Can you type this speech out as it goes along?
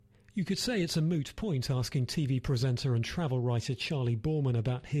You could say it's a moot point asking TV presenter and travel writer Charlie Boorman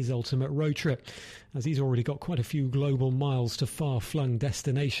about his ultimate road trip, as he's already got quite a few global miles to far-flung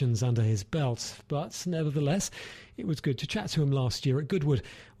destinations under his belt. But nevertheless, it was good to chat to him last year at Goodwood,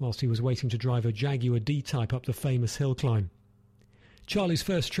 whilst he was waiting to drive a Jaguar D-Type up the famous hill climb. Charlie's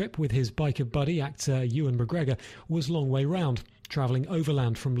first trip with his biker buddy, actor Ewan McGregor, was long way round, travelling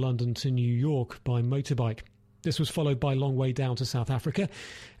overland from London to New York by motorbike. This was followed by Long Way Down to South Africa,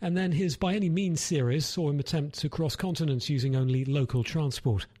 and then his By Any Means series saw him attempt to cross continents using only local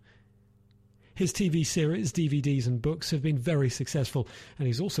transport. His TV series, DVDs and books have been very successful, and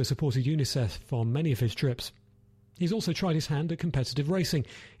he's also supported UNICEF on many of his trips. He's also tried his hand at competitive racing,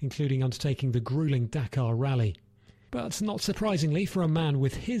 including undertaking the gruelling Dakar Rally. But not surprisingly, for a man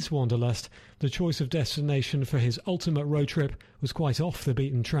with his wanderlust, the choice of destination for his ultimate road trip was quite off the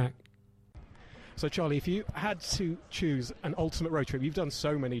beaten track. So, Charlie, if you had to choose an ultimate road trip, you've done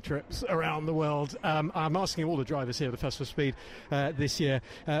so many trips around the world. I'm asking all the drivers here at the Festival of Speed this year.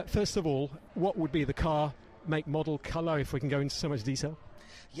 First of all, what would be the car, make, model, colour, if we can go into so much detail?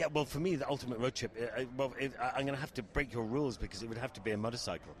 Yeah, well, for me, the ultimate road trip, I'm going to have to break your rules because it would have to be a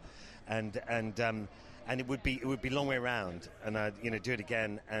motorcycle, and it would be long way round, and do it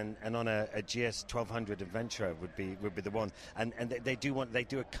again, and on a GS 1200 Adventure would be the one, and they do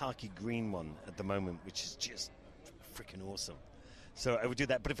a khaki green one at the moment, which is just freaking awesome. So I would do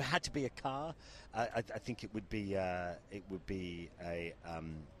that. But if it had to be a car, I think it would be a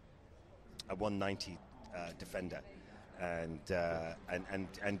 190 Defender. And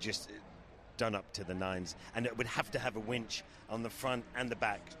just done up to the nines, and it would have to have a winch on the front and the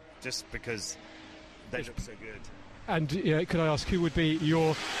back, just because they look so good. And could I ask, who would be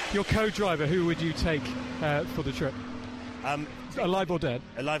your co-driver? Who would you take for the trip? Alive or dead?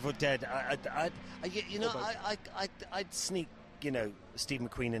 Alive or dead? I'd sneak Steve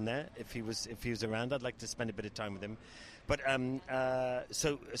McQueen in there if he was around. I'd like to spend a bit of time with him, but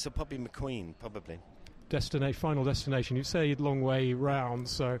so probably McQueen, probably. Final destination. You say long way round,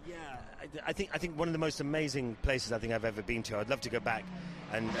 so yeah. I think one of the most amazing places I think I've ever been to. I'd love to go back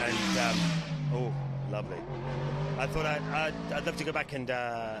and lovely. I thought I'd love to go back and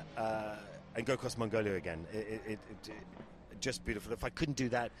go across Mongolia again. It just beautiful. If I couldn't do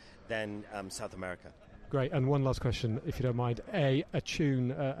that, then South America. Great. And one last question, if you don't mind. A tune,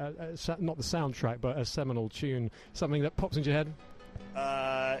 not the soundtrack, but a seminal tune, something that pops into your head.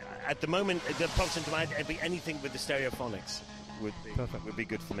 At the moment, that pops into my head, it'd be anything with the stereophonics would be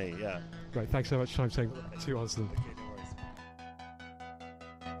good for me. Yeah. Great. Thanks so much for taking to answer them.